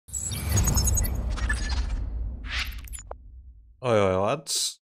Oi, oi,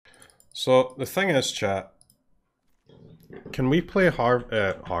 lads. So, the thing is, chat, can we play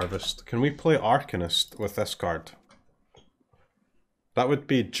Harvest? Can we play Arcanist with this card? That would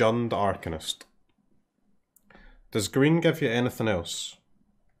be Jund Arcanist. Does green give you anything else?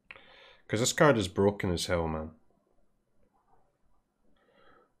 Because this card is broken as hell, man.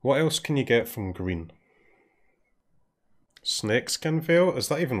 What else can you get from green? Snakeskin Veil? Is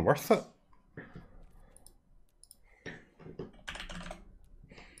that even worth it?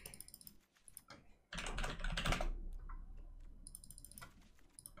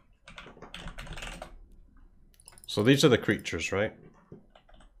 So these are the creatures, right?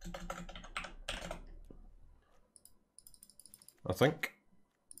 I think.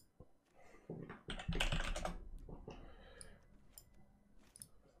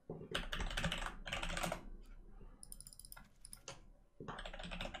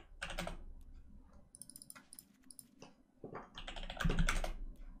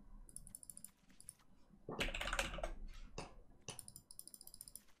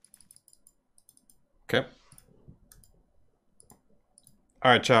 Okay.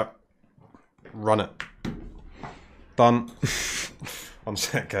 Alright, chat. Run it. Done. One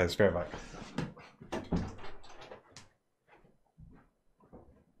sec, guys. Be right back.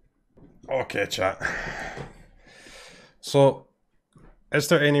 Okay, chat. So, is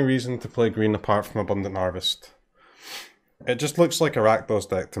there any reason to play green apart from Abundant Harvest? It just looks like a Rakdos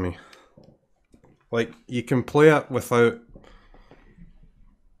deck to me. Like, you can play it without...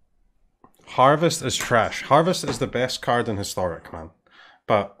 Harvest is trash. Harvest is the best card in Historic, man.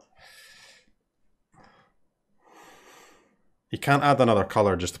 But... you can't add another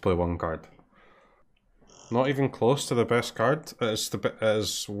colour just to play one card. Not even close to the best card. It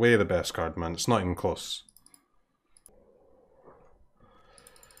is way the best card, man. It's not even close.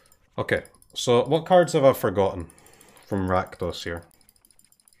 Okay, so what cards have I forgotten from Rakdos here?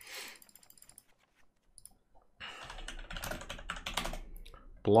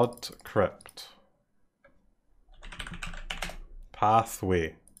 Blood Crypt.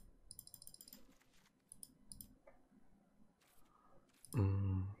 Pathway.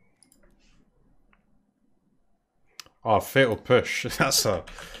 Oh, Fatal Push. That's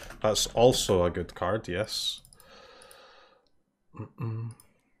also a good card, yes.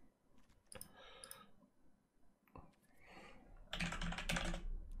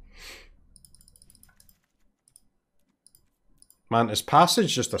 Man, is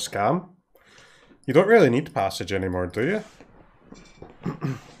Passage just a scam? You don't really need Passage anymore, do you?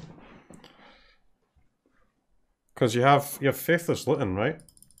 Because you have Faithless Looting, right?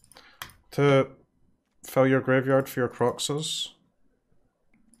 To fill your graveyard for your CROKEYZ.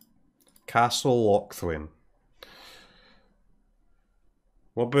 Castle Lochthwain.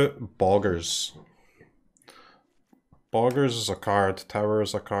 What about Boggers? Boggers is a card, Tower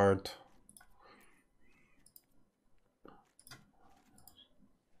is a card.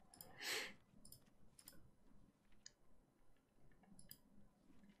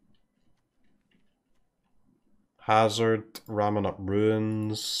 Hazard, ramming up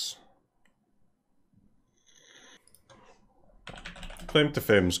ruins. Claim to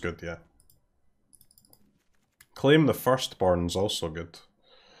Fame's good, yeah. Claim the Firstborn's also good.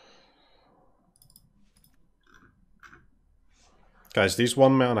 Guys, these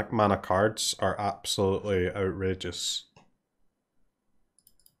 1 mana cards are absolutely outrageous.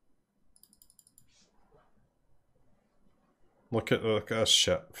 Look at this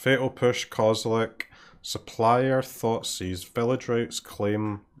shit. Fatal Push, Kozilek, Supplier, Thoughtseize, Village Routes,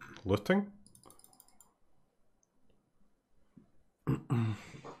 Claim, Looting?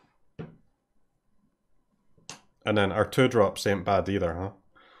 And then our 2-drops ain't bad either, huh?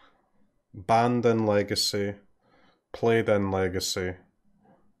 Banned in Legacy, Played in Legacy,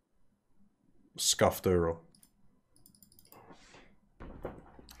 Scuffed Uro.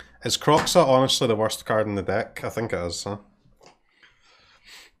 Is CROKEYZ honestly the worst card in the deck? I think it is, huh?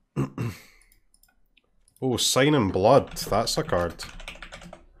 Oh, Sign in Blood. That's a card.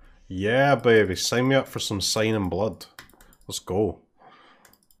 Yeah, baby. Sign me up for some Sign in Blood. Let's go.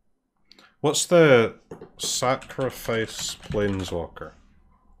 What's the Sacrifice Planeswalker?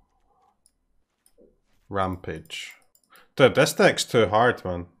 Rampage. Dude, this deck's too hard,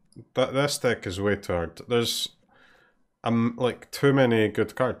 man. This deck is way too hard. There's like too many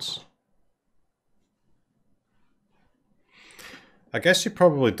good cards. I guess you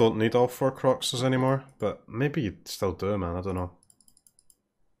probably don't need all 4 CROKEYZs anymore, but maybe you still do, man. I don't know.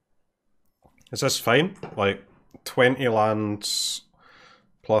 Is this fine? Like 20 lands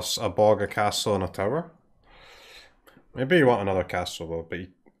plus a bog, a castle, and a tower? Maybe you want another castle though, but you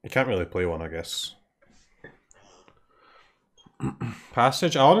can't really play one, I guess.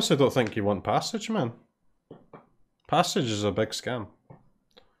 Passage? I honestly don't think you want Passage, man. Passage is a big scam.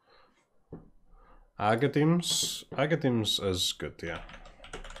 Agadeems? Agadeems is good, yeah.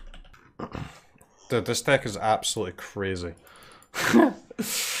 Dude, this deck is absolutely crazy.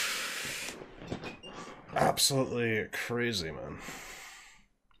 Absolutely crazy, man.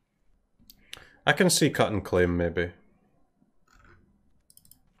 I can see cut and claim, maybe.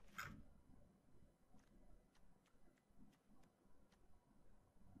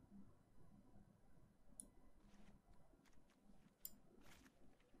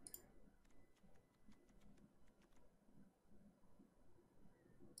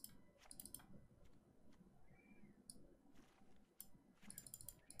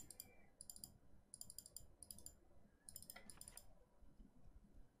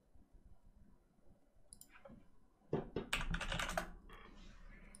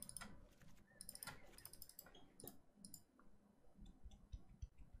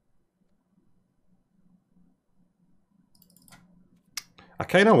 I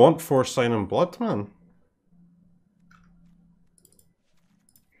kinda want 4 Sign in Blood, man.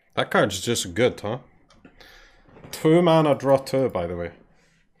 That card's just good, huh? 2 mana, draw 2, by the way.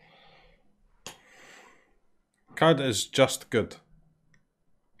 Card is just good.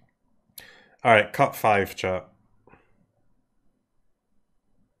 Alright, cut 5, chat.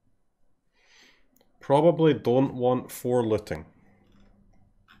 Probably don't want 4 looting.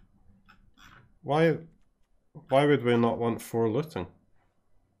 Why would we not want 4 looting?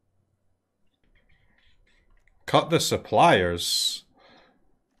 Cut the suppliers.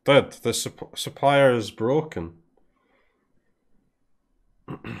 Dude, the supplier is broken.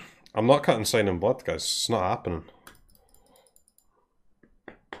 I'm not cutting Sign in Blood, guys. It's not happening.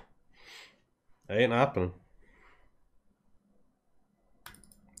 It ain't happening.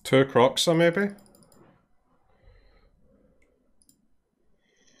 2 CROKEYZ, maybe?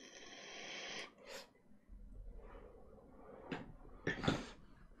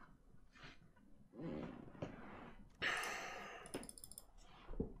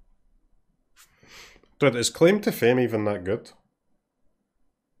 Dude, is Claim to Fame even that good?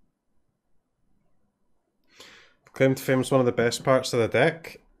 Claim to Fame is one of the best parts of the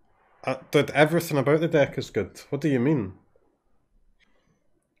deck. Dude, everything about the deck is good. What do you mean?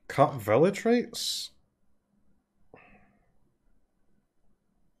 Cut Village Rights?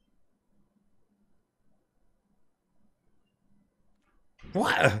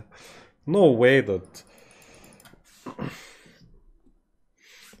 What? No way, dude.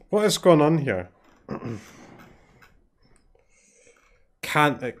 What is going on here?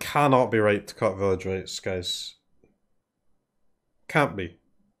 It cannot be right to cut Village Rights, guys. Can't be.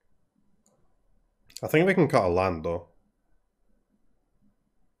 I think we can cut a land, though.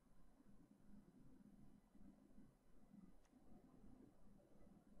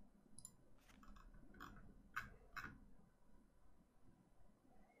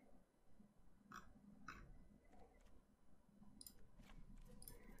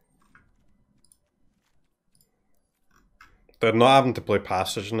 Dude, not having to play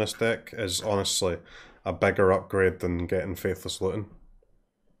Passage in this deck is honestly a bigger upgrade than getting Faithless Looting.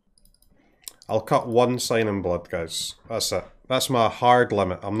 I'll cut 1 Sign in Blood, guys. That's it. That's my hard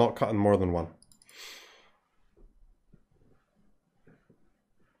limit. I'm not cutting more than 1.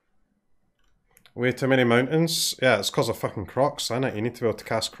 Way too many mountains? Yeah, it's because of fucking CROKEYZ, innit? You need to be able to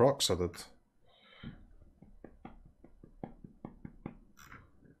cast CROKEYZ, I did.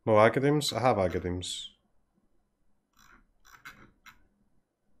 No Agadeems? I have Agadeems.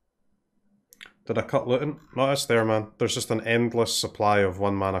 Did I cut Looting? No, it's there, man. There's just an endless supply of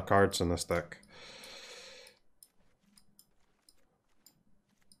 1 mana cards in this deck.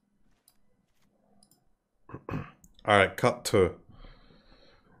 Alright, cut 2.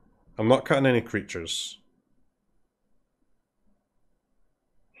 I'm not cutting any creatures.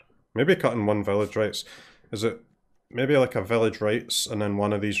 Maybe cutting 1 Village Rights. Is it maybe like a Village Rights and then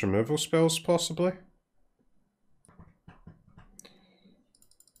 1 of these removal spells, possibly?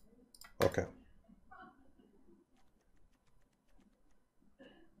 Okay.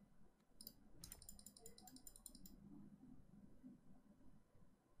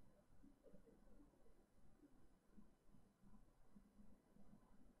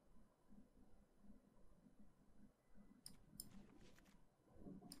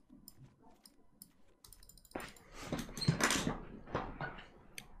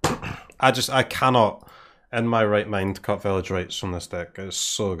 I cannot, in my right mind, cut Village Rights from this deck. It's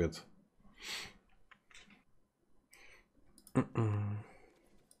so good.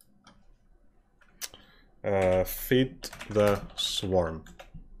 Feed the Swarm.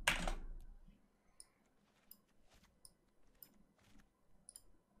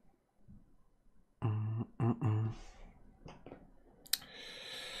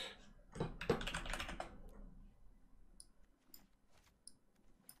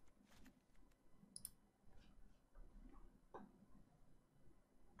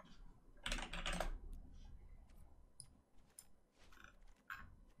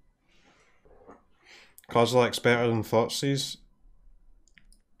 Kozilek's better than Thoughtseize?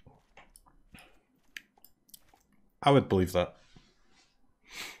 I would believe that.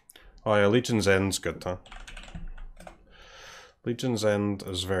 Oh yeah, Legion's End's good, huh? Legion's End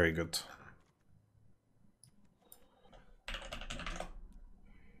is very good.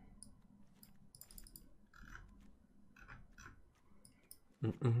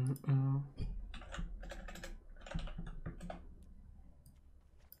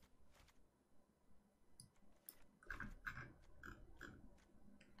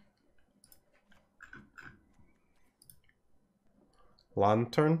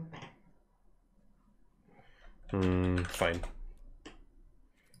 Lantern? Fine.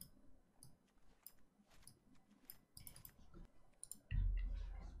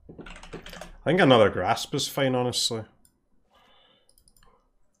 I think another Grasp is fine, honestly.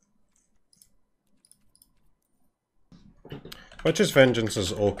 Witch's Vengeance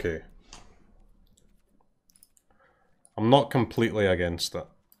is okay. I'm not completely against it.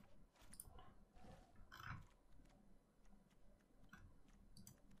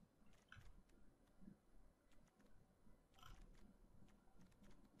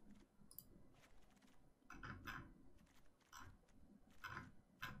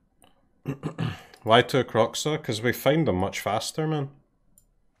 Why 2 CROKEYZ? Because we find them much faster, man.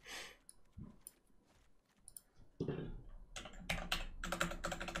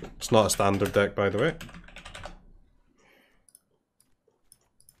 It's not a standard deck, by the way.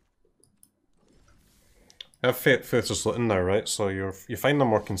 You have Faithless Looting now, right? So you find them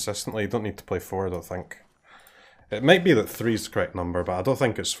more consistently. You don't need to play 4, I don't think. It might be that 3 is the correct number, but I don't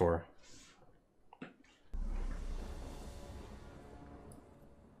think it's 4.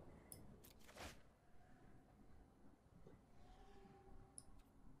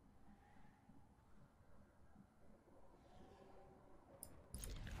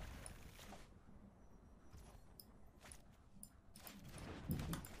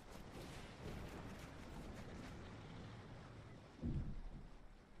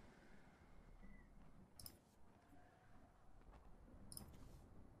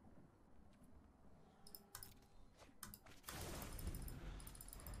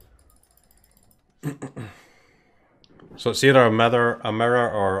 So it's either a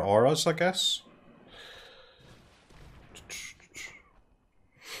mirror or auras, I guess.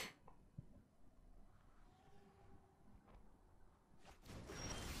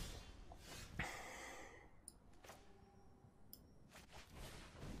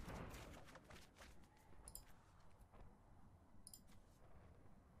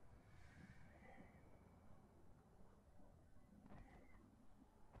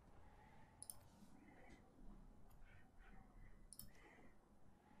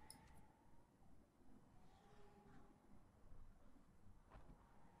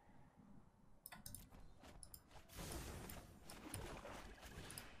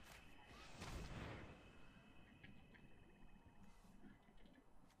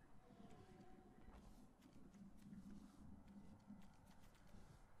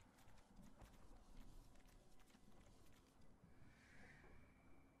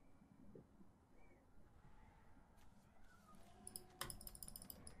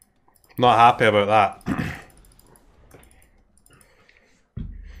 Not happy about that.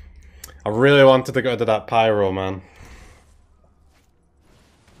 I really wanted to get rid of that Pyro, man.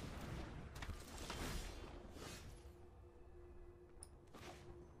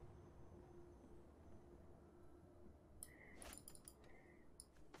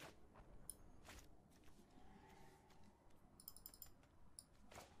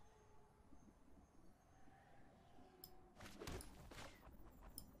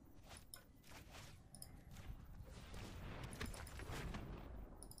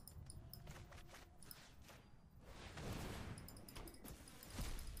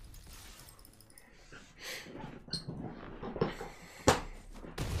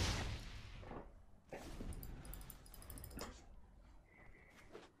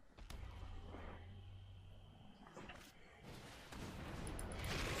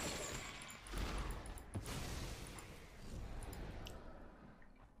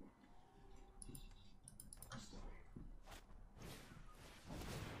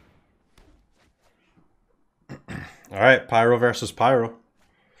 Alright, Pyro versus Pyro.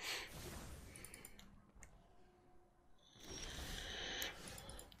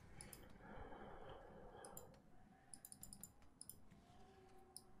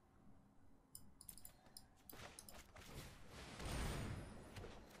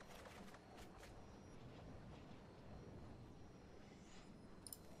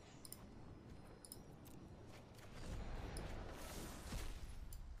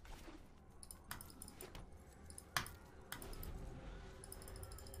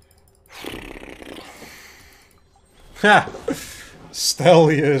 Ha!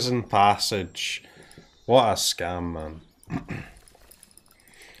 Still using Passage. What a scam, man.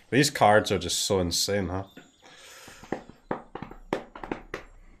 These cards are just so insane, huh?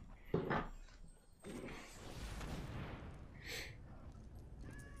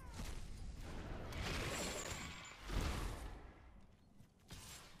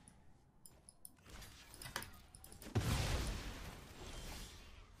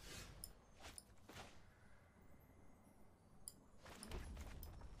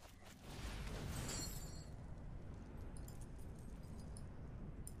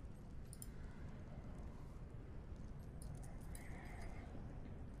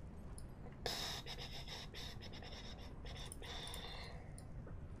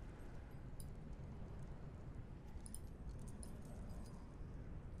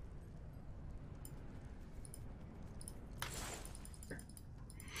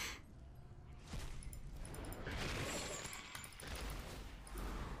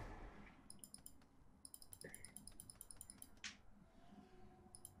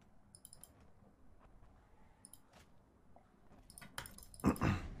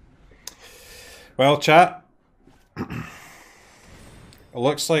 Well, chat, it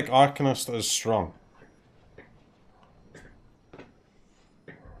looks like Arcanist is strong.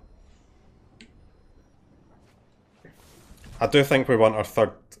 I do think we want our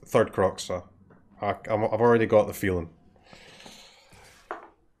third CROKEYZ. I've already got the feeling.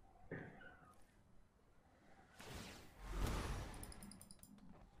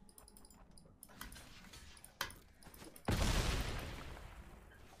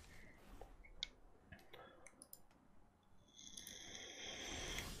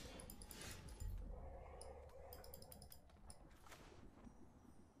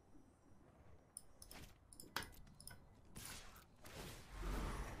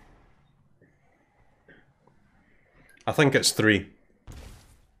 I think it's 3.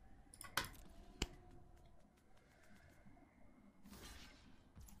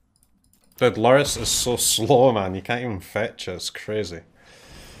 Dude, Loris is so slow, man. You can't even fetch it. It's crazy.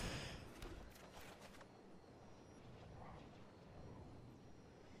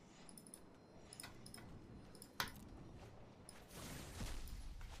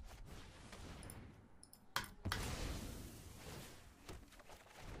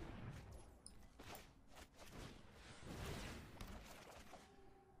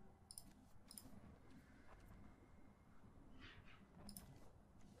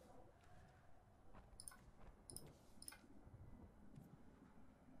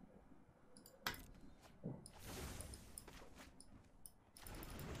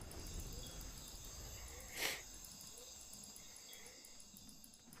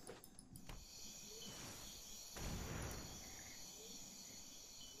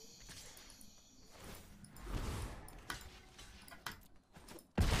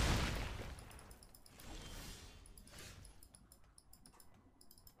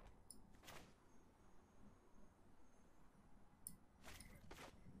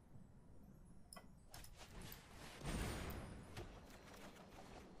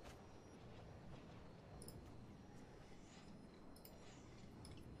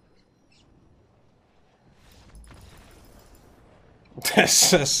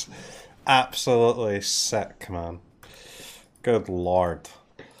 This is absolutely sick, man. Good lord.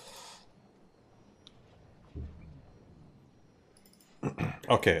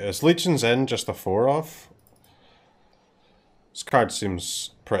 Okay, is Legion's End just a 4-off? This card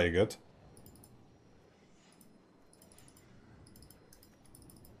seems pretty good.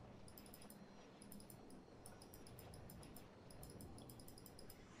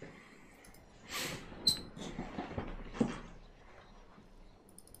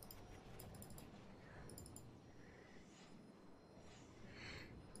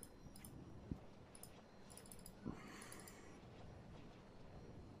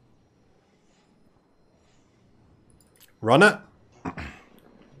 Run it.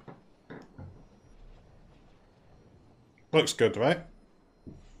 Looks good, right?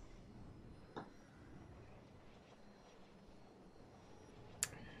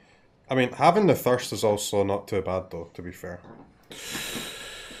 I mean, having the thirst is also not too bad, though, to be fair.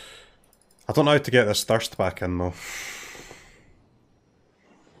 I don't know how to get this thirst back in, though.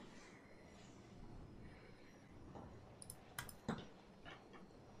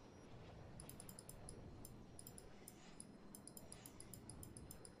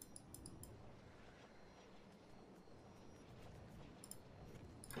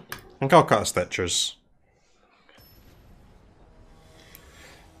 I think I'll cut a Stitchers.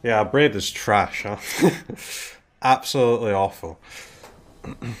 Yeah, Braid is trash, huh? Absolutely awful.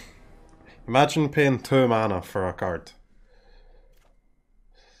 Imagine paying 2 mana for a card.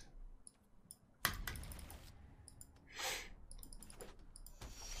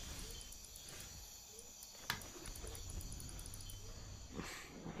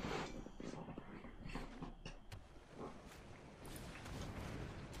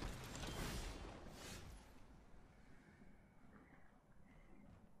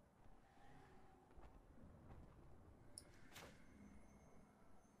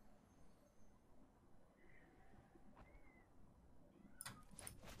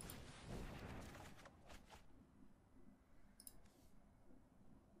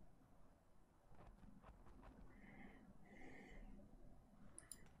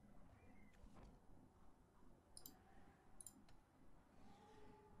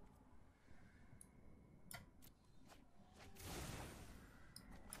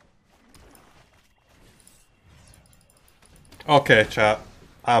 Okay, chat.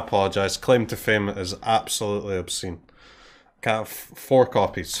 I apologise. Claim to fame is absolutely obscene. Can't have 4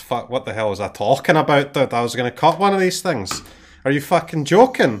 copies. Fuck, what the hell was I talking about, dude? I was gonna cut one of these things. Are you fucking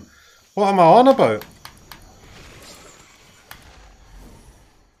joking? What am I on about?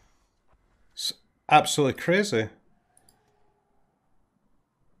 It's absolutely crazy.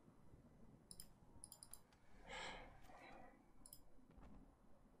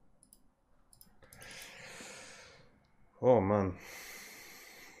 Oh, man.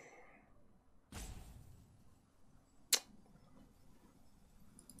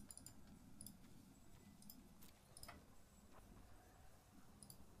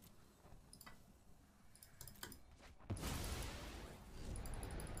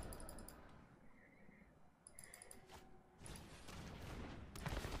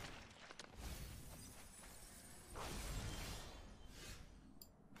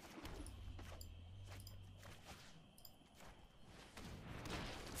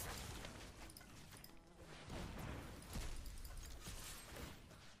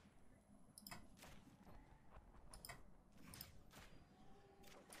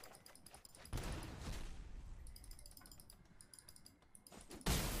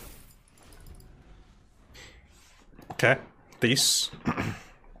 Okay, these.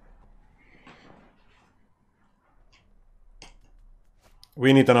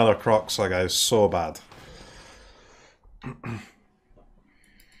 We need another CROKEYZ, guys, so bad.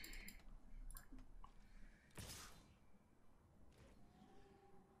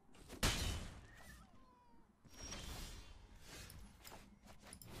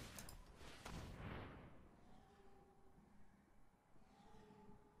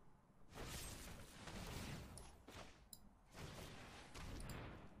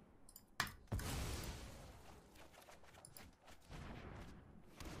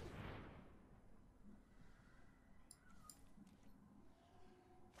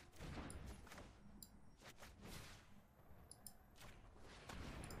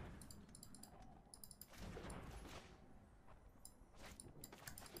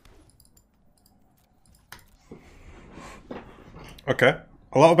 Okay.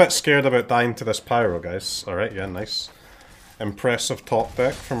 A little bit scared about dying to this pyro, guys. Alright, yeah, nice. Impressive top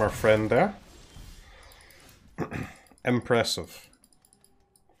deck from our friend there. Impressive.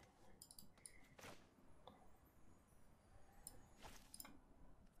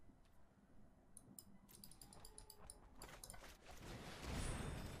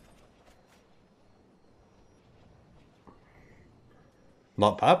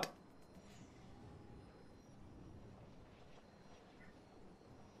 Not bad.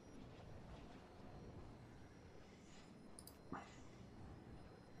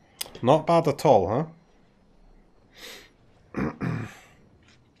 Not bad at all, huh?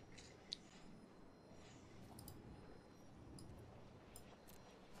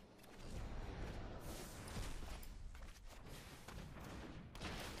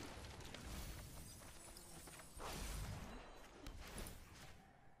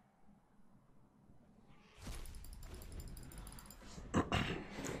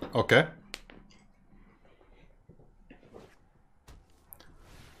 Okay.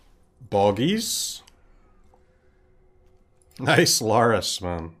 Boggies. Nice Laris,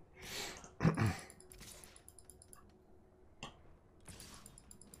 man.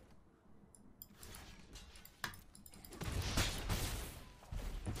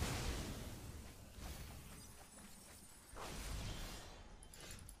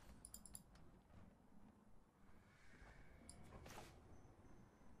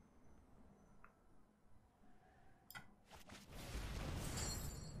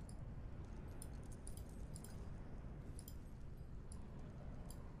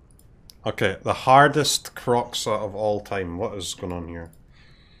 Okay, the hardest CROKEYZ of all time. What is going on here?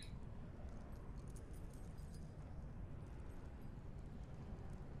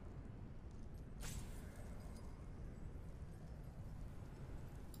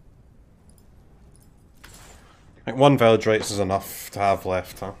 Like one Village Rites is enough to have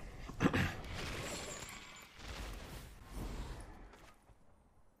left, huh?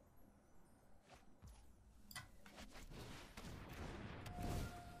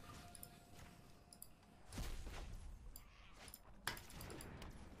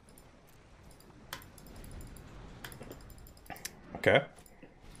 Okay.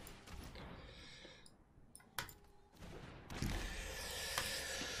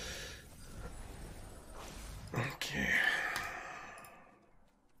 Okay.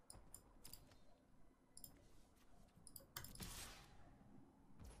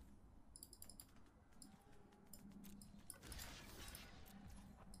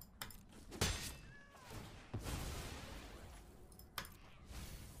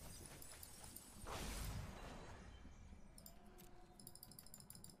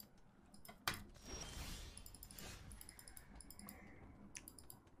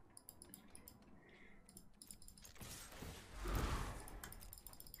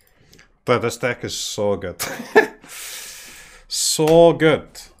 But this deck is so good. So good.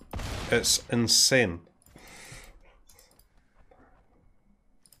 It's insane.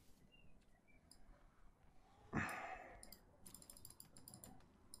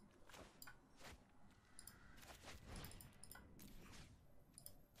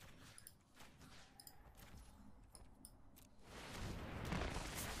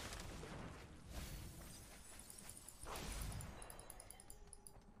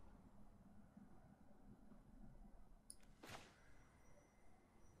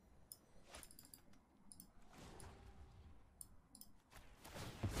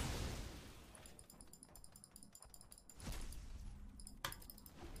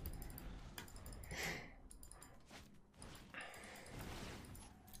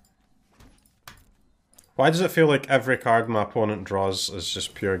 Why does it feel like every card my opponent draws is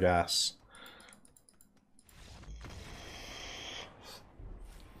just pure gas?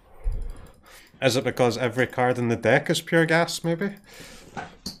 Is it because every card in the deck is pure gas, maybe?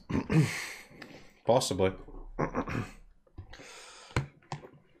 Possibly.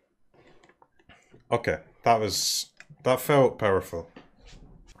 Okay, that felt powerful.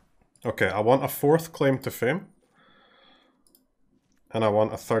 Okay, I want a 4th claim to fame. And I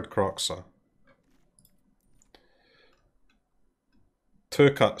want a 3rd CROKEYZ.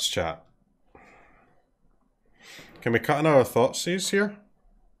 2 cuts, chat. Can we cut in our Thoughtseize here?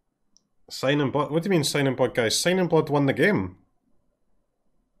 Sign in Blood? What do you mean Sign in Blood, guys? Sign in Blood won the game.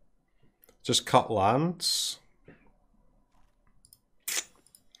 Just cut lands.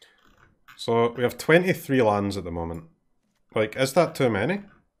 So we have 23 lands at the moment. Like, is that too many?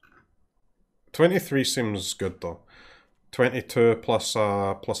 23 seems good though. 22 plus an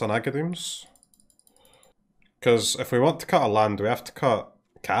Agadoom's. Because if we want to cut a land, we have to cut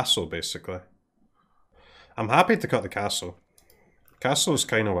castle, basically. I'm happy to cut the castle. Castle's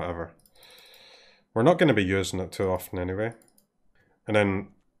kind of whatever. We're not going to be using it too often anyway. And then,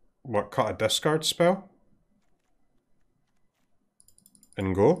 what, cut a discard spell?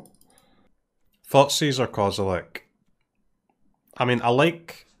 And go? Thoughtseize or Kozilek? I mean,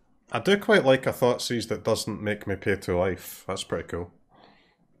 I do quite like a Thoughtseize that doesn't make me pay 2 life. That's pretty cool.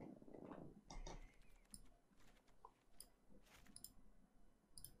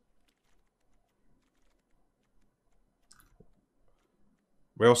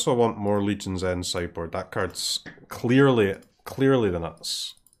 We also want more Legion's End sideboard. That card's clearly the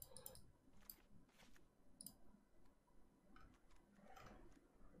nuts.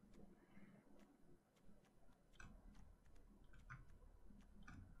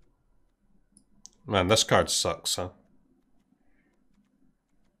 Man, this card sucks, huh?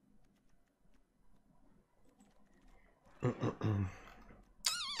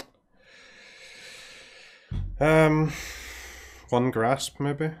 One grasp,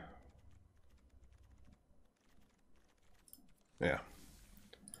 maybe? Yeah.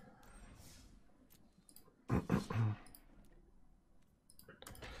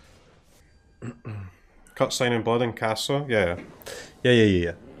 Cut Sign in Blood and Castle? Yeah.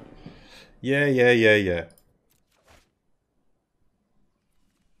 Yeah. Yeah.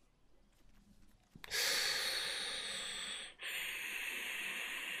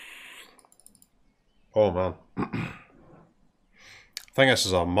 Oh man. I think this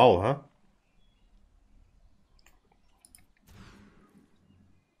is a mull, huh?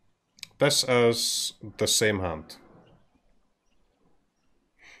 This is the same hand.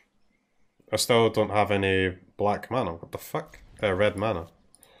 I still don't have any black mana. What the fuck? Red mana.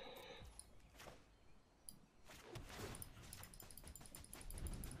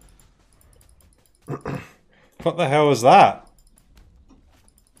 What the hell is that?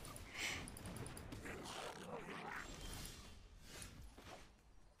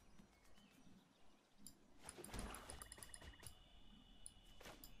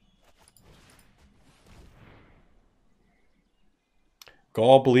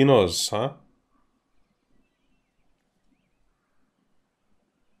 Goblinos, huh?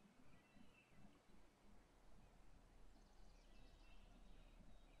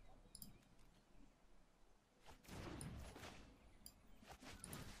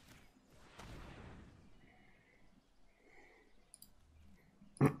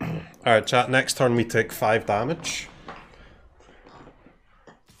 Alright, chat, next turn we take 5 damage.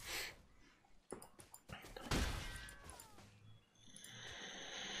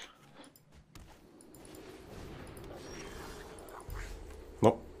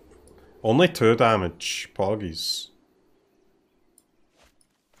 Nope. Only 2 damage, Poggies.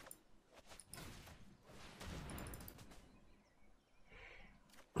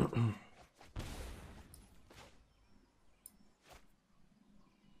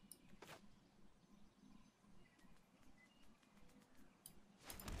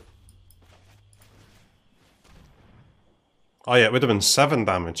 Oh yeah, it would have been 7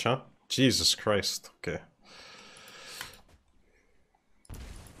 damage, huh? Jesus Christ, okay.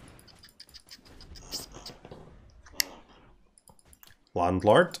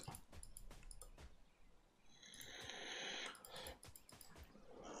 Landlord.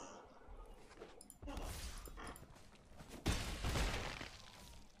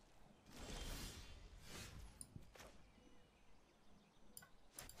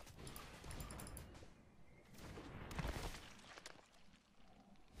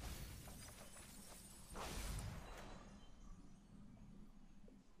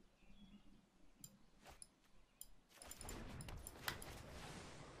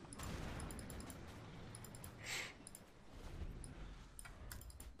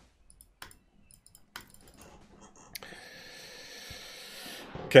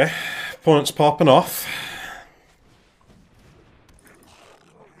 Okay, opponent's popping off.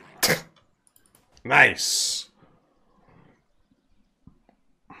 Nice.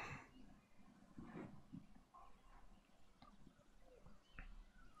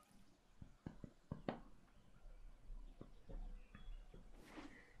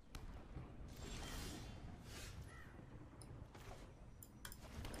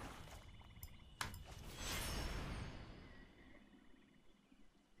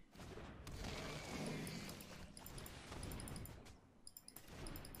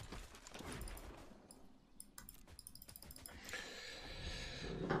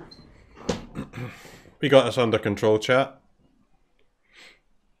 We got this under control, chat.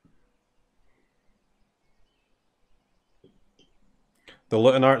 The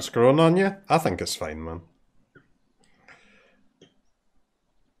looting art's grown on you? I think it's fine, man.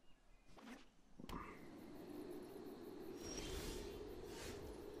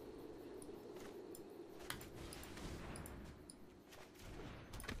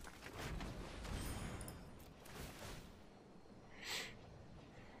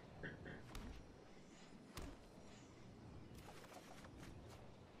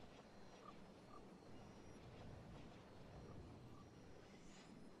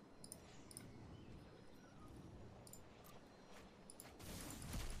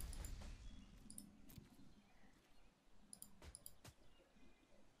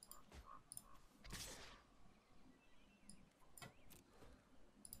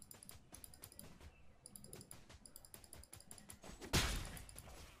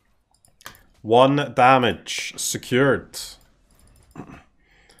 One damage secured.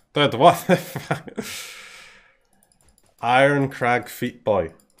 Dude, what the fuck? Iron Crag Feet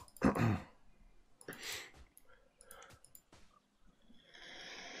Boy.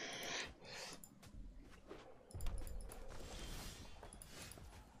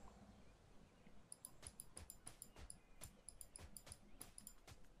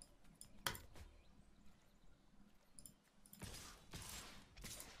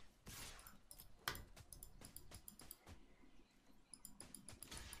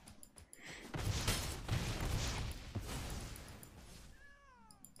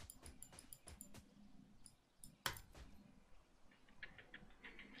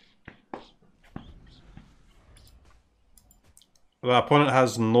 The opponent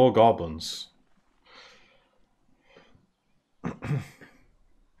has no goblins.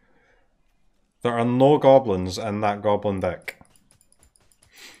 There are no goblins in that goblin deck.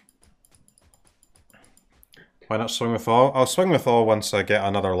 Why not swing with all? I'll swing with all once I get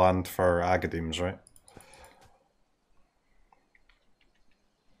another land for Agadeems, right?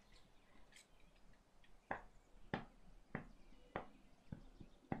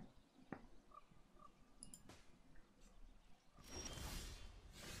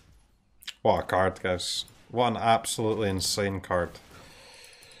 What a card, guys. What an absolutely insane card.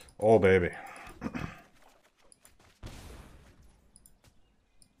 Oh, baby.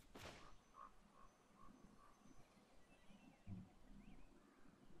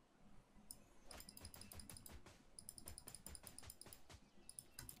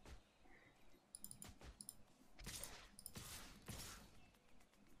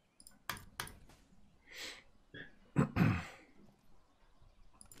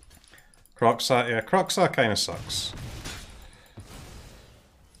 CROKEYZ, yeah, CROKEYZ kind of sucks.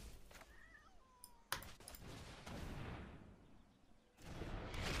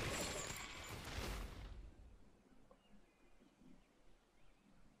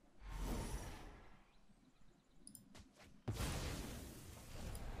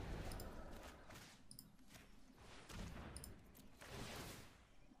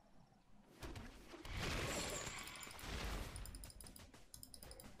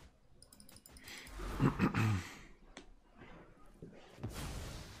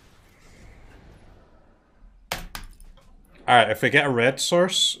 Alright, if we get a red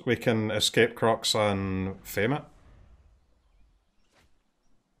source, we can escape CROKEYZ and fame it.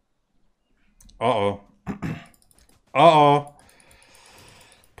 Uh-oh. Uh-oh.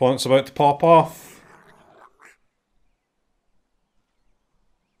 Opponent's about to pop off.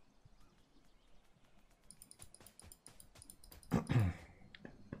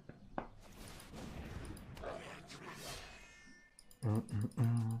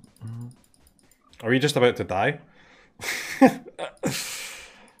 Are we just about to die?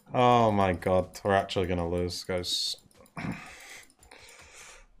 Oh my god, we're actually gonna lose, guys.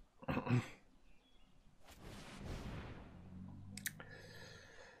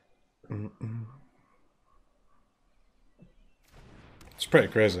 It's pretty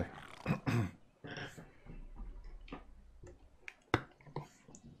crazy.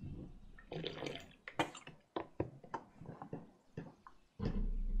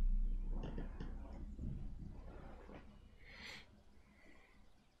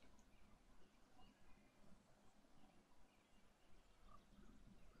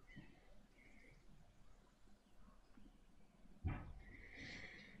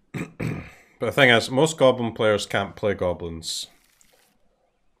 But the thing is, most goblin players can't play goblins.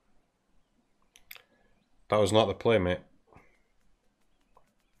 That was not the play, mate.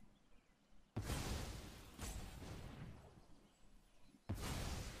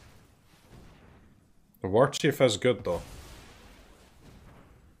 The War Chief is good, though.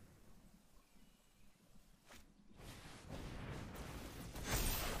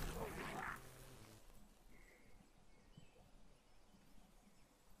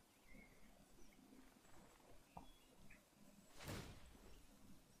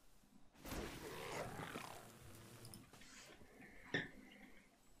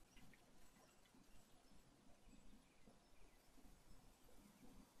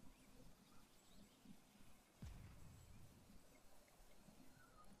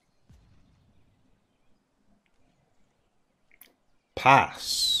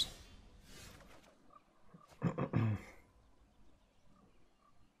 Pass.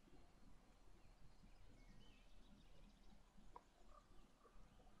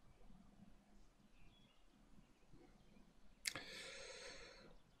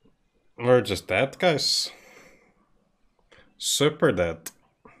 We're just dead, guys. Super dead.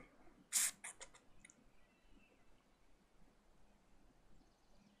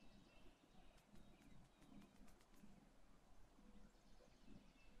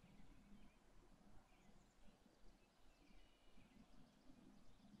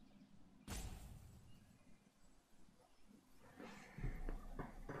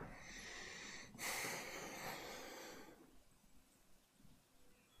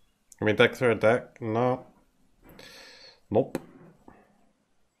 Can we deck through a deck? No. Nope.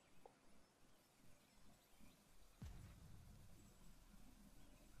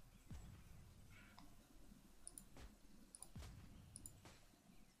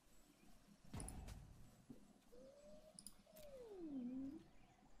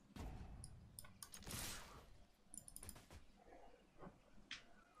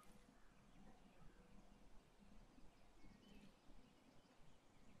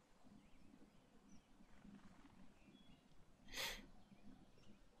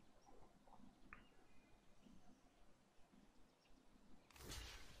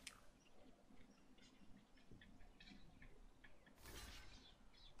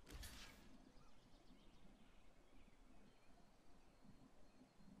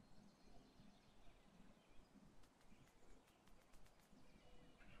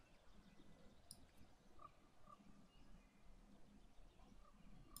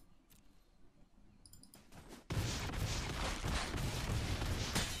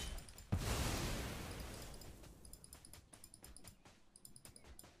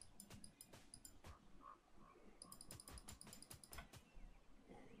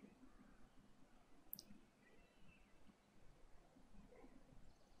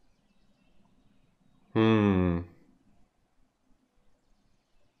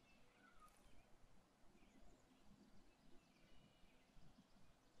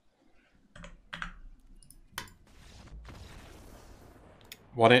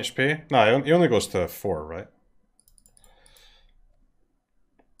 1 HP? No, he only goes to 4, right?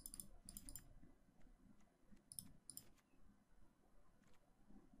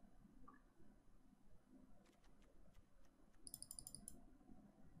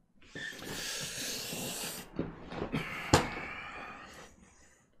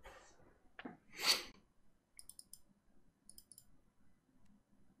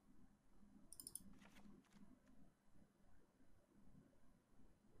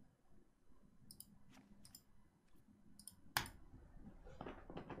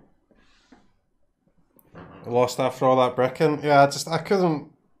 Lost after all that bricking. Yeah, I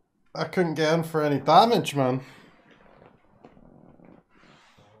couldn't get in for any damage, man.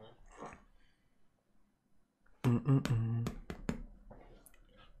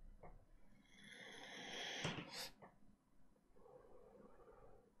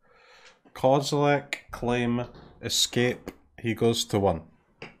 Kozilek, claim, escape, he goes to 1.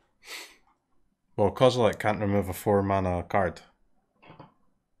 Well, Kozilek can't remove a 4 mana card.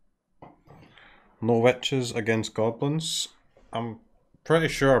 No witches against goblins. I'm pretty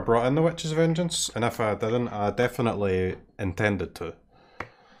sure I brought in the Witch's Vengeance, and if I didn't, I definitely intended to.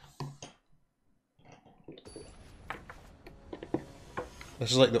 This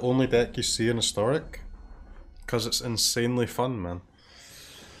is like the only deck you see in Historic, because it's insanely fun, man.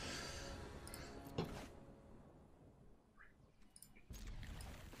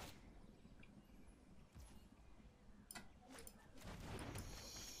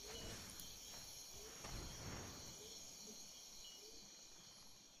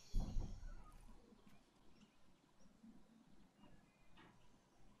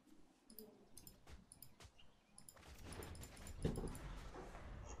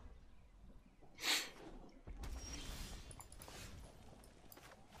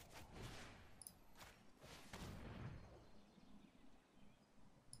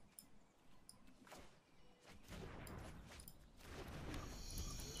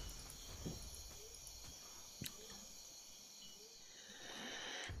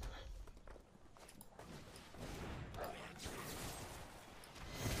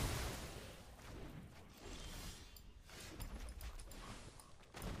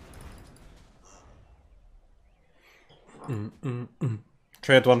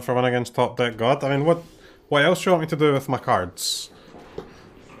 Trade 1 for 1 against top deck god. I mean, what else do you want me to do with my cards?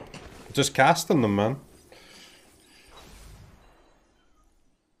 Just casting them, man.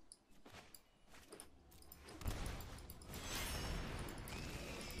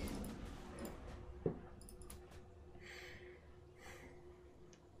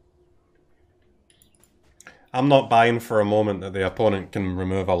 I'm not buying for a moment that the opponent can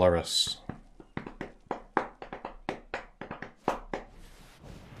remove a Luris.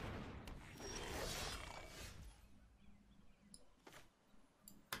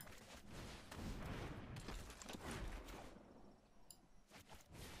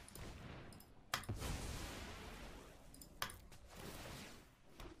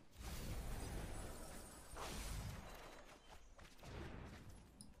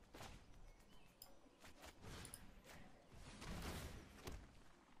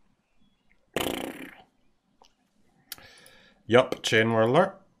 Yup, Chain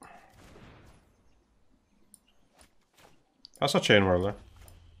Whirler. That's a Chain Whirler.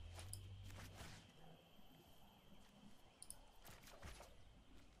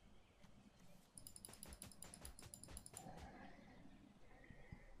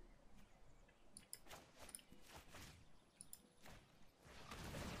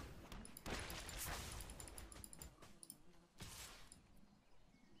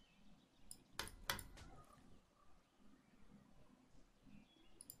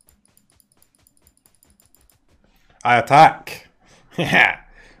 I attack. Yeah.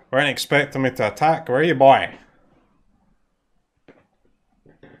 Weren't expecting me to attack, were you, boy?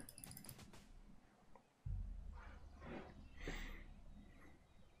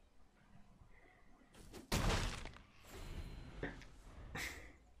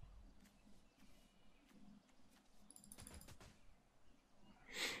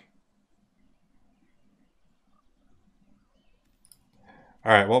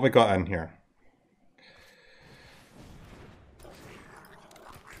 Alright, what we got in here?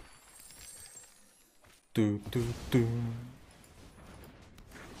 Do.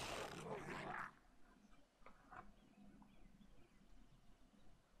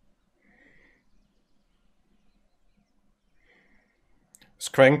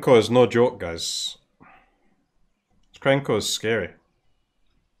 Skrenko is no joke, guys. Skrenko is scary.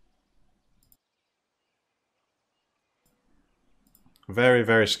 Very,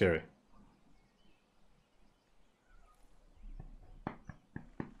 very scary.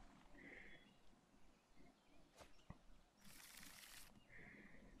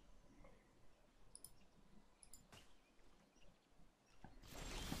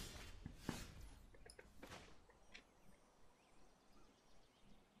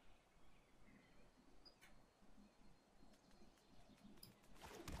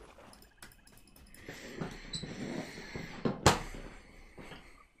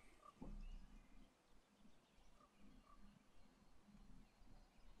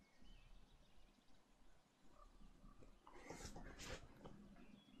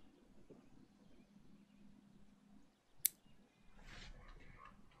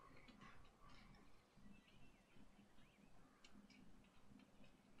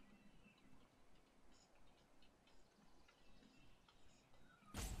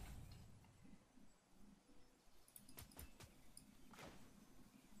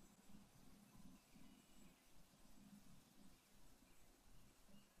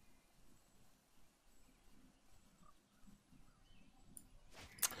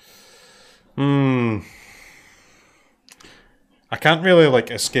 I can't really like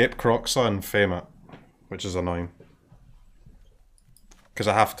escape CROKEYZ and fame it, which is annoying. Because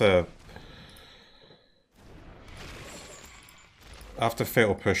I have to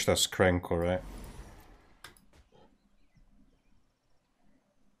fatal push this Krenko, right?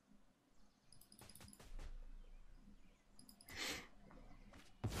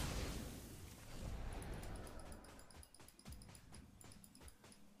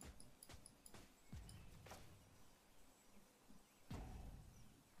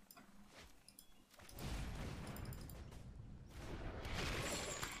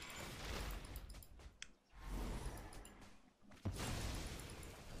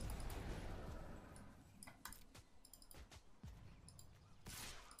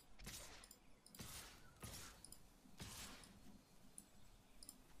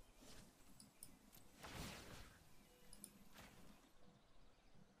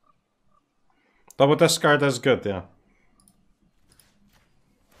 Double discard is good, yeah.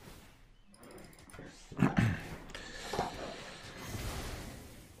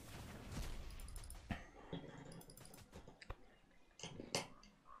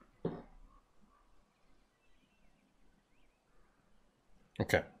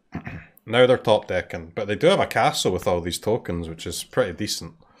 Okay. Now they're top decking, but they do have a castle with all these tokens, which is pretty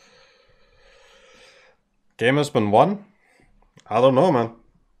decent. Game has been won? I don't know, man.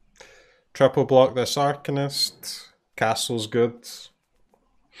 Triple block this Arcanist. Castle's good.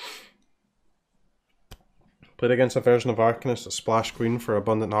 Played against a version of Arcanist at Splash Queen for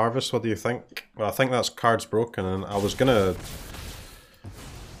Abundant Harvest. What do you think? Well, I think that's card's broken, and I was gonna...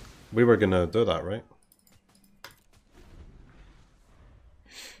 We were gonna do that, right?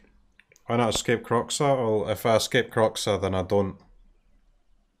 Why not escape CROKEYZ? Well, if I escape CROKEYZ, then I don't...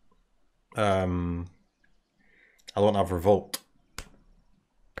 I don't have Revolt.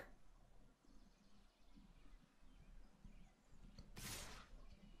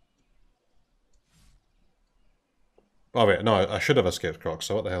 Oh wait, no, I should have escaped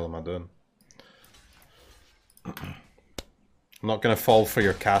CROKEYZ. What the hell am I doing? I'm not gonna fall for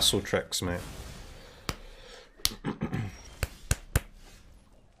your castle tricks, mate.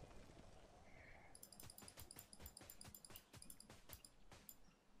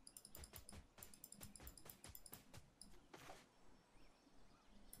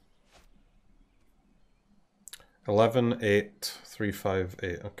 $11, $8, $3, $5,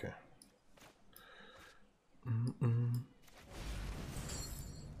 $8. Okay.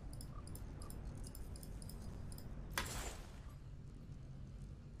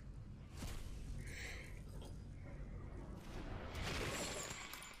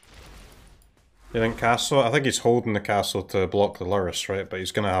 You think castle? I think he's holding the castle to block the Lurrus, right? But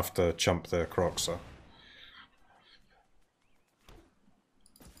he's gonna have to chump the CROKEYZ.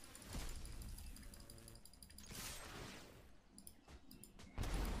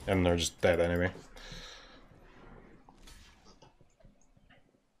 And they're just dead anyway.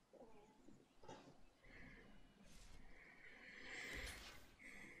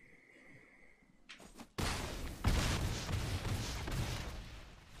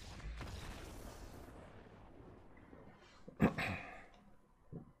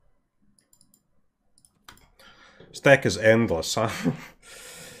 This deck is endless, huh?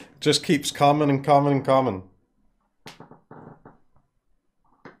 Just keeps coming and coming and coming.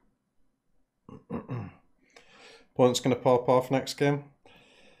 Opponent's going to pop off next game.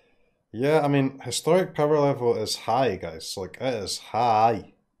 Yeah, I mean, historic power level is high, guys. Like, it is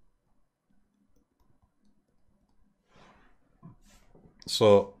high.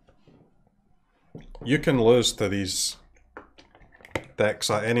 So, you can lose to these decks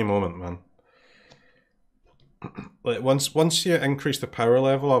at any moment, man. Like, once you increase the power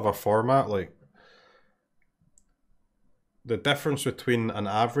level of a format, like, the difference between an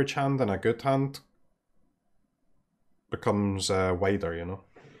average hand and a good hand becomes wider, you know?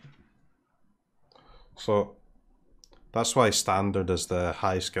 So, that's why standard is the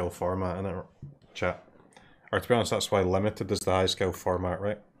high skill format, innit, chat? Or to be honest, that's why limited is the high skill format,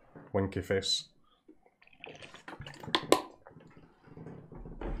 right? Winky face.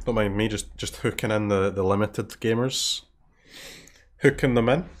 Don't mind me just hooking in the limited gamers. Hooking them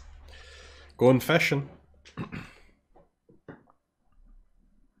in. Going fishing.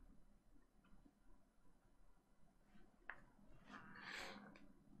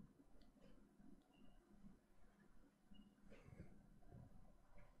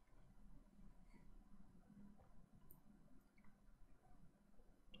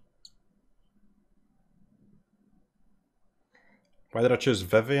 Why did I choose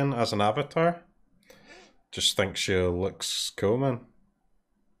Vivian as an avatar? Just think she looks cool, man.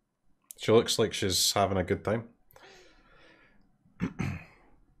 She looks like she's having a good time.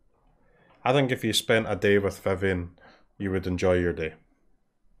 I think if you spent a day with Vivian, you would enjoy your day.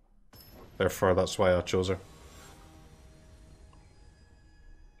 Therefore, that's why I chose her.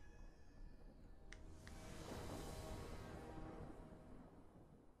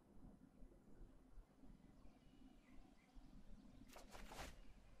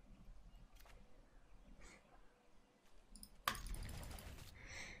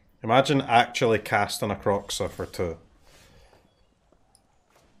 Imagine actually casting a CROKEYZ for 2.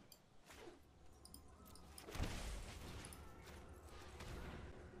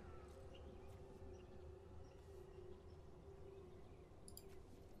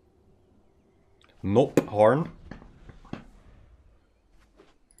 Nope, Horn.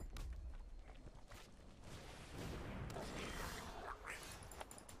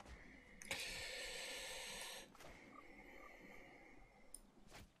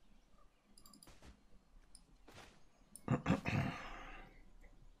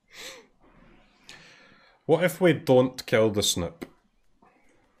 What if we don't kill the Snoop?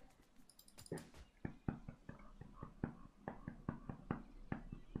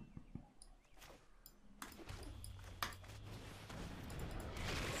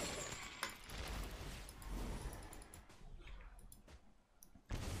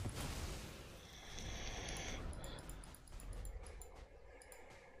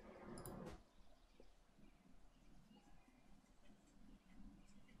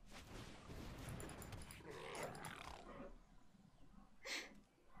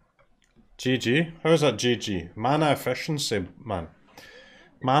 GG? How's that GG? Mana efficiency, man.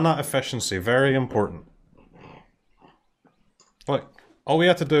 Mana efficiency, very important. Look, all we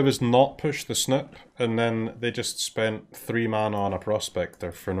had to do was not push the Snoop, and then they just spent 3 mana on a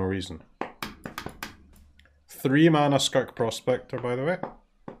Prospector for no reason. 3 mana Skirk Prospector, by the way.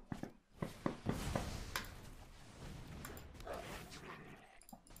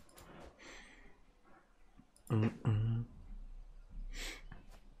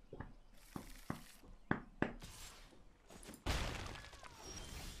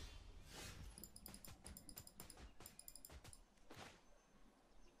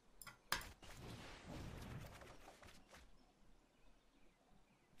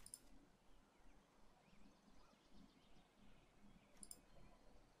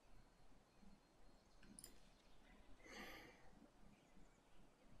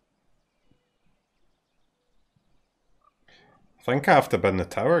 I think I have to bin the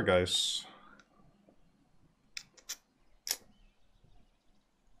tower, guys.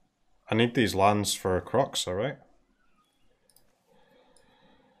 I need these lands for CROKEYZ, alright?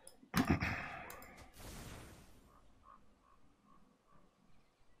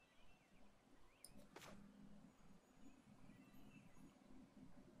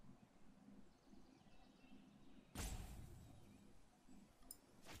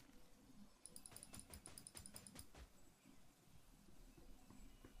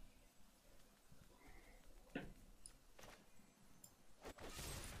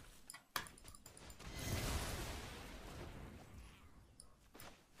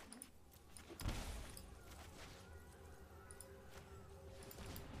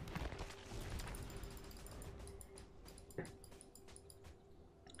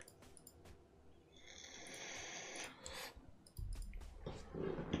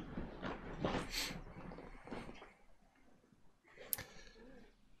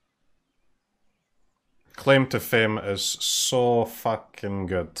 Claim to Fame is so fucking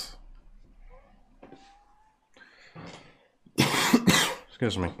good.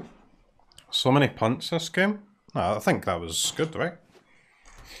 Excuse me. So many punts this game? No, I think that was good, right?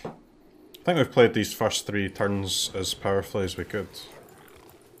 I think we've played these first 3 turns as powerfully as we could.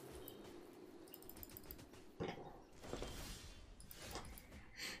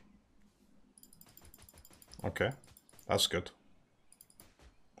 Okay, that's good.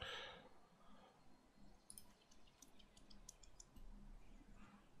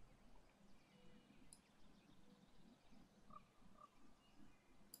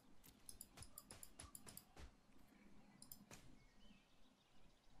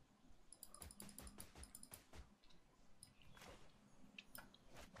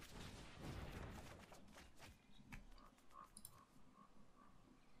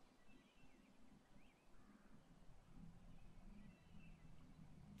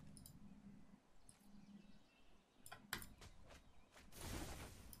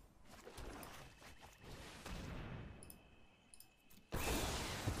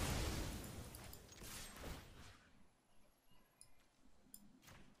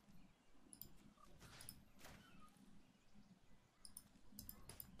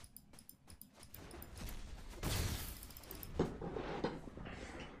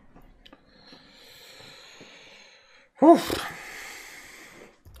 Whew.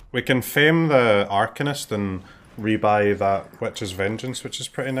 We can fame the Arcanist and rebuy that Witch's Vengeance, which is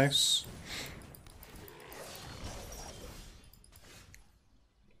pretty nice.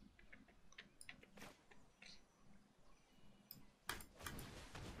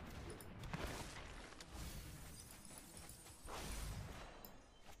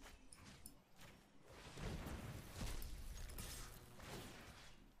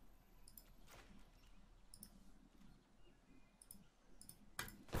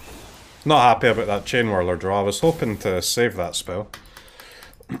 Not happy about that Chain Whirler draw. I was hoping to save that spell.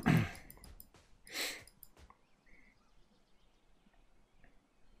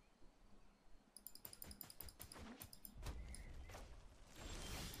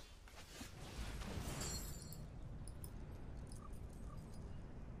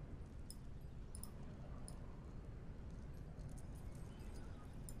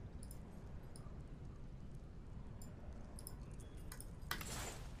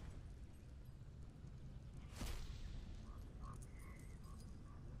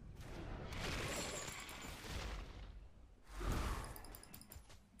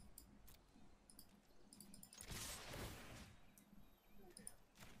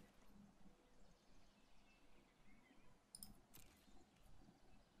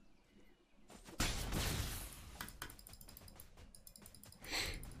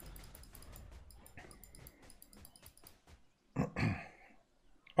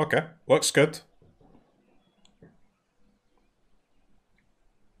 Okay, looks good.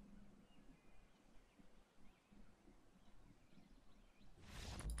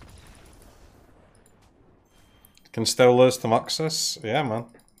 Can still lose to Muxus? Yeah, man.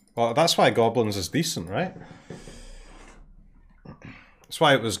 Well, that's why Goblins is decent, right? That's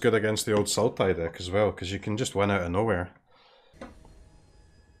why it was good against the old Sultai deck as well, because you can just win out of nowhere.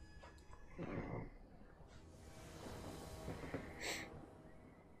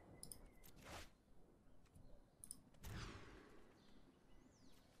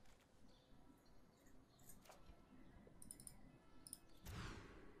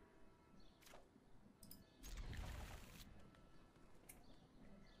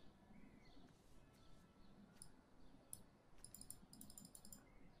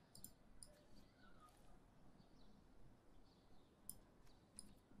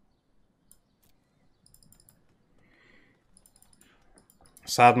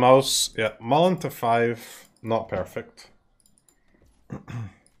 Sad Mouse, yeah, Mullen to 5, not perfect.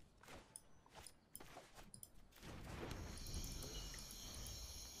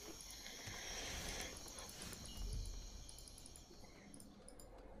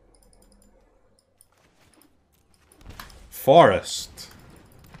 Forest.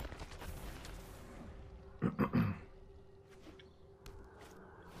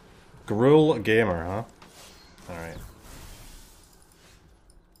 Gruel Gamer, huh? Alright.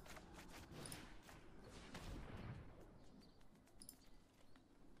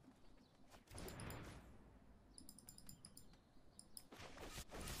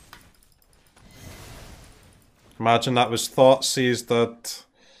 Imagine that was Thoughtseize that...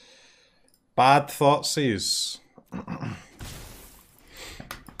 Bad Thoughtseize.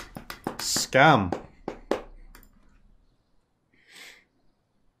 Scam.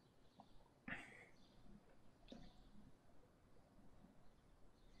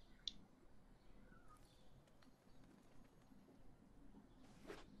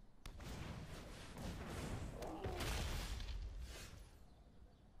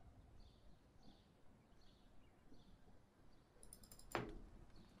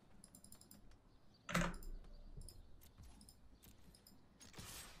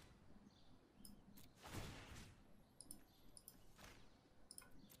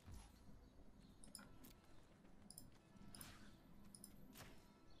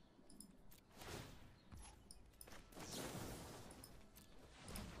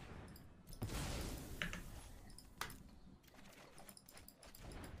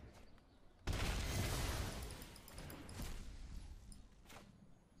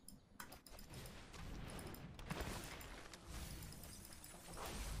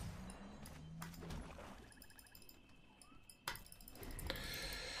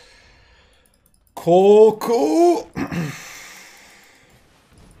 Coco!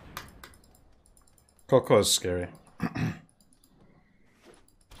 Coco is scary.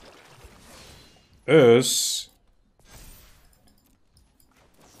 Is...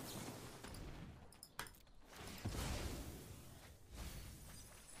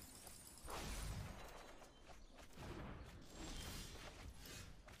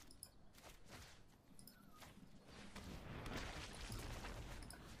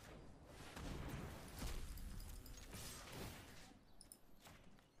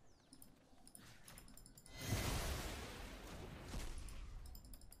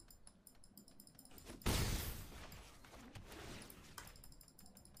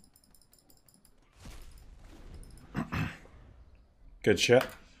 Good shit.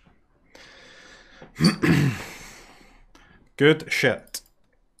 Good shit.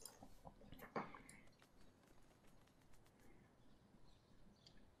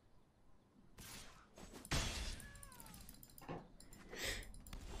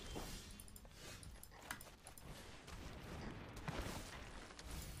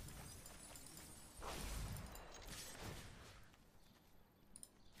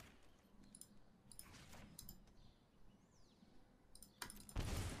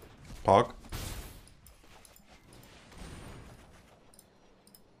 Pog.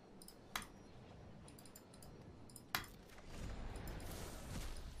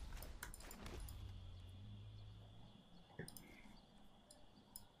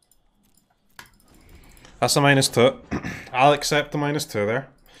 That's a -2. I'll accept the -2 there.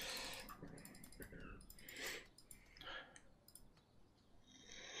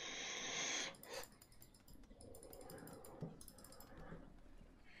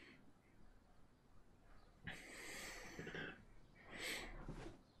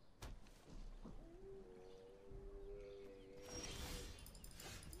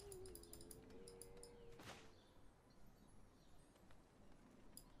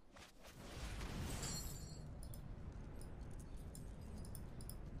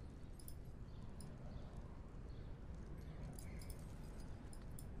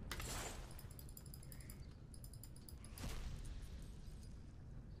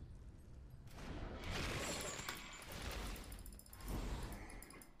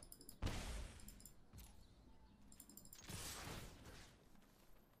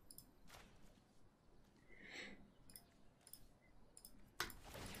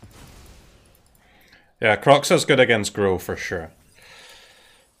 Yeah, CROKEYZ good against Grow for sure.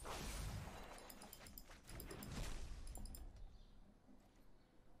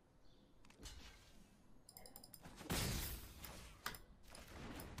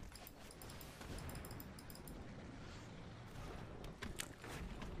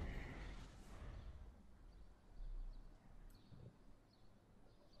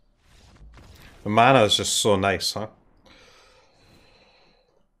 The mana is just so nice, huh?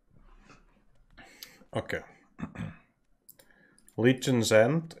 Okay. Legion's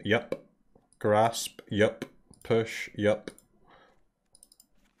End, yup. Grasp, yup. Push, yup.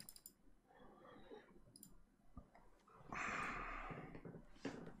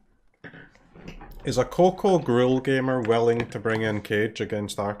 Is a Coco Gruul gamer willing to bring in Cage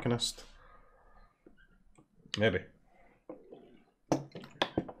against Arcanist? Maybe.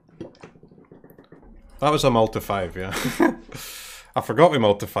 That was a multi-5, yeah. I forgot we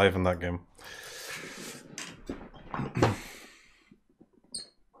multi-5 in that game.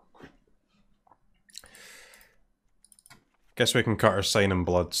 Guess we can cut our Signing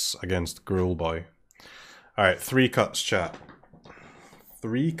Bloods against Gruul Boy. Alright, 3 cuts, chat.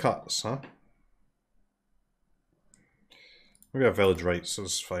 3 cuts, huh? Maybe a Village Rites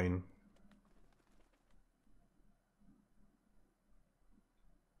is fine.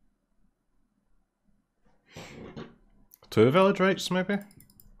 Two Village Rites, maybe?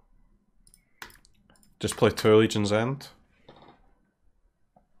 Just play 2 Legion's End.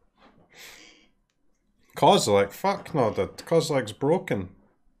 Kozilek, fuck no, dude. Kozilek's broken.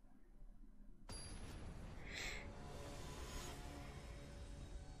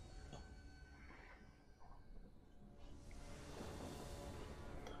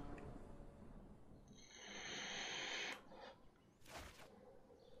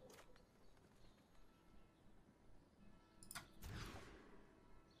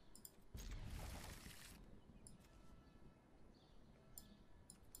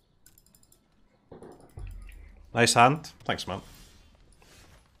 Nice hand. Thanks, man.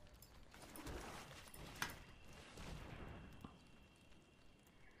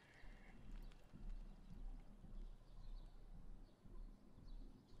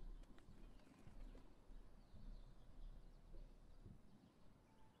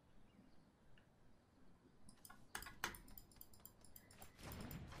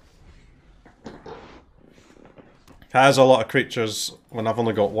 Has a lot of creatures when I've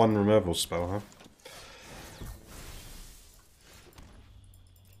only got 1 removal spell, huh?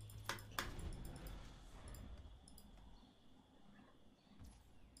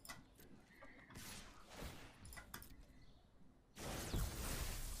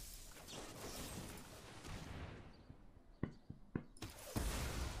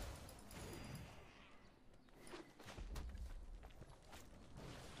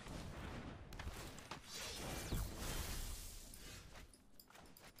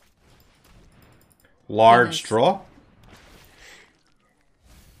 Large draw.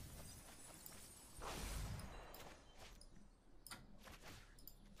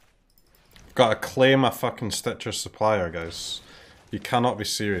 Gotta claim a fucking Stitcher supplier, guys. You cannot be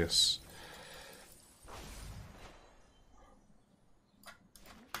serious.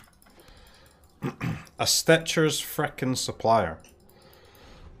 A Stitcher's frickin' supplier.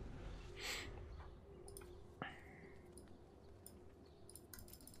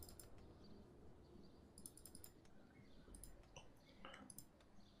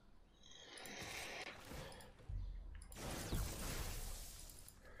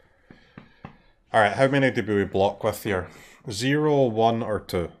 Alright, how many did we block with here? 0, 1, or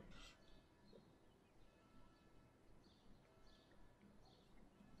 2?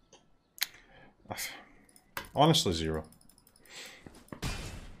 Honestly, 0.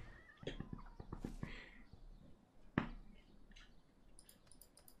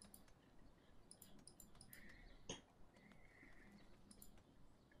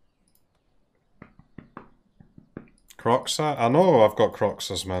 CROKEYZ? I know I've got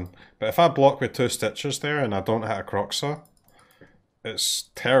CROKEYZ, man. But if I block with 2 Stitchers there and I don't hit a CROKEYZ,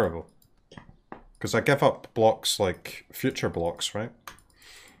 it's terrible. Because I give up blocks like future blocks, right?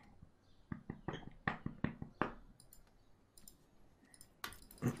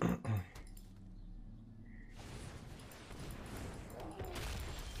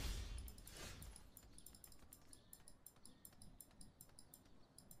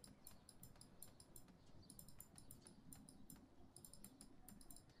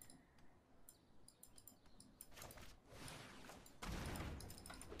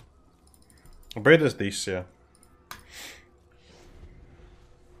 Braid is these, yeah.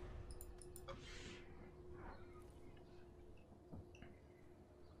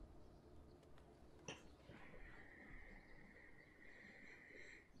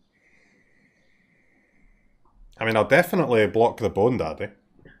 I mean, I'll definitely block the Bone Daddy.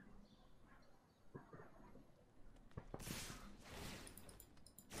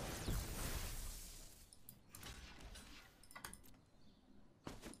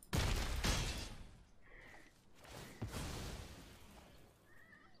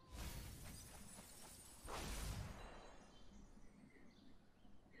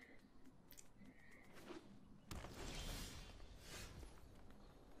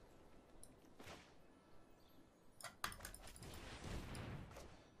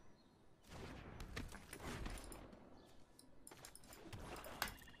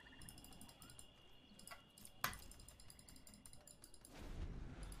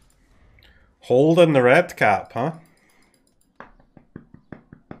 Holding the red cap, huh?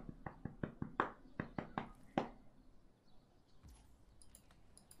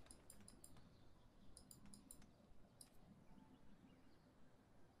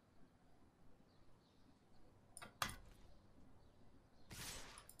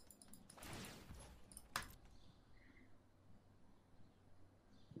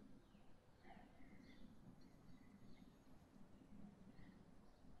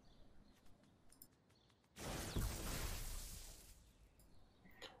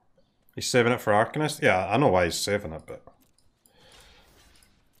 He's saving it for Arcanist? Yeah, I know why he's saving it, but...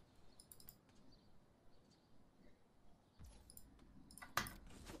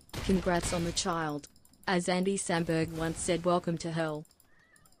 Congrats on the child. As Andy Samberg once said, welcome to hell.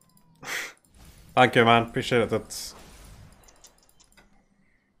 Thank you, man. Appreciate it. That's...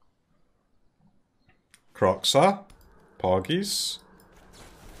 CROKEYZ. Poggies.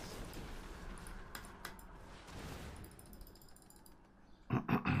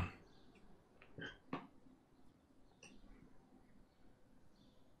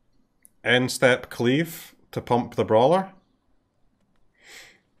 End step cleave to pump the brawler.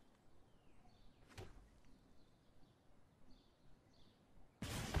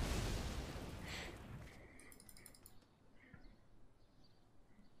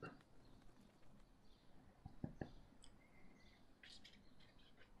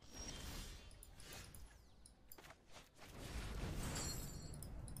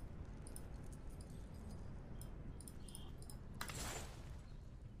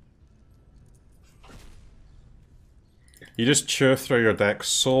 You just chew through your deck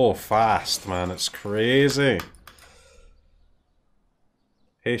so fast, man. It's crazy.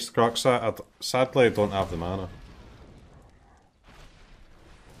 Haste CROKEYZ. Sadly, I don't have the mana.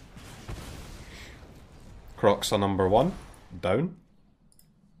 CROKEYZ number 1. Down.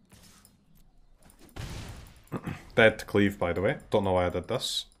 Dead to cleave, by the way. Don't know why I did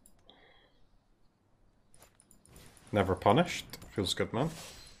this. Never punished. Feels good, man.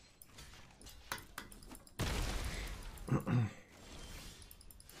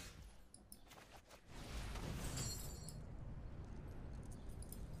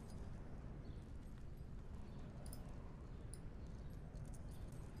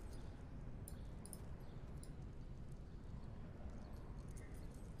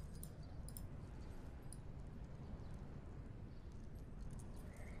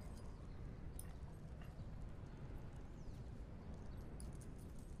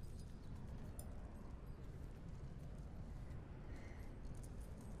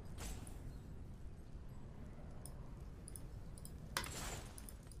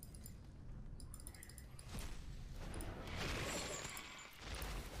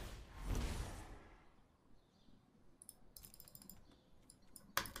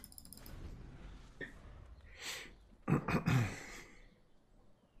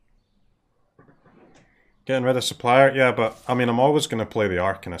 Getting rid of supplier? Yeah, but I mean, I'm always going to play the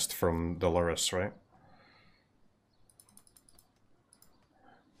Arcanist from Dolores, right?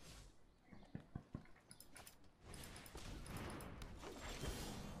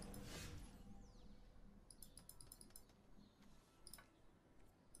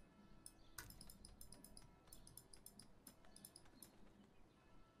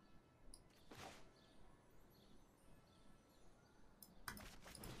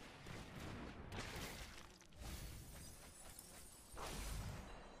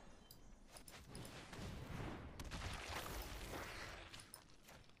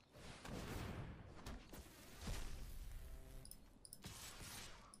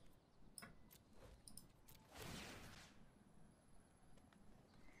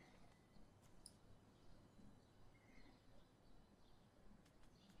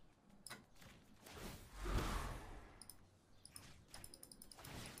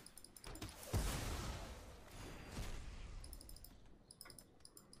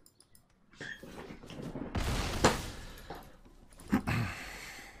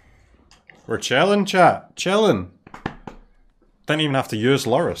 We're chilling, chat. Chilling. Didn't even have to use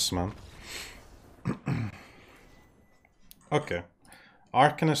Loris, man. Okay.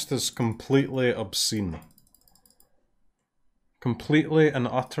 Arcanist is completely obscene. Completely and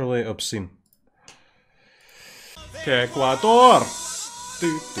utterly obscene. Ecuador!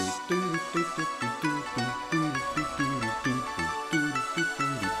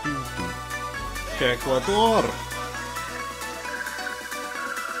 Ecuador!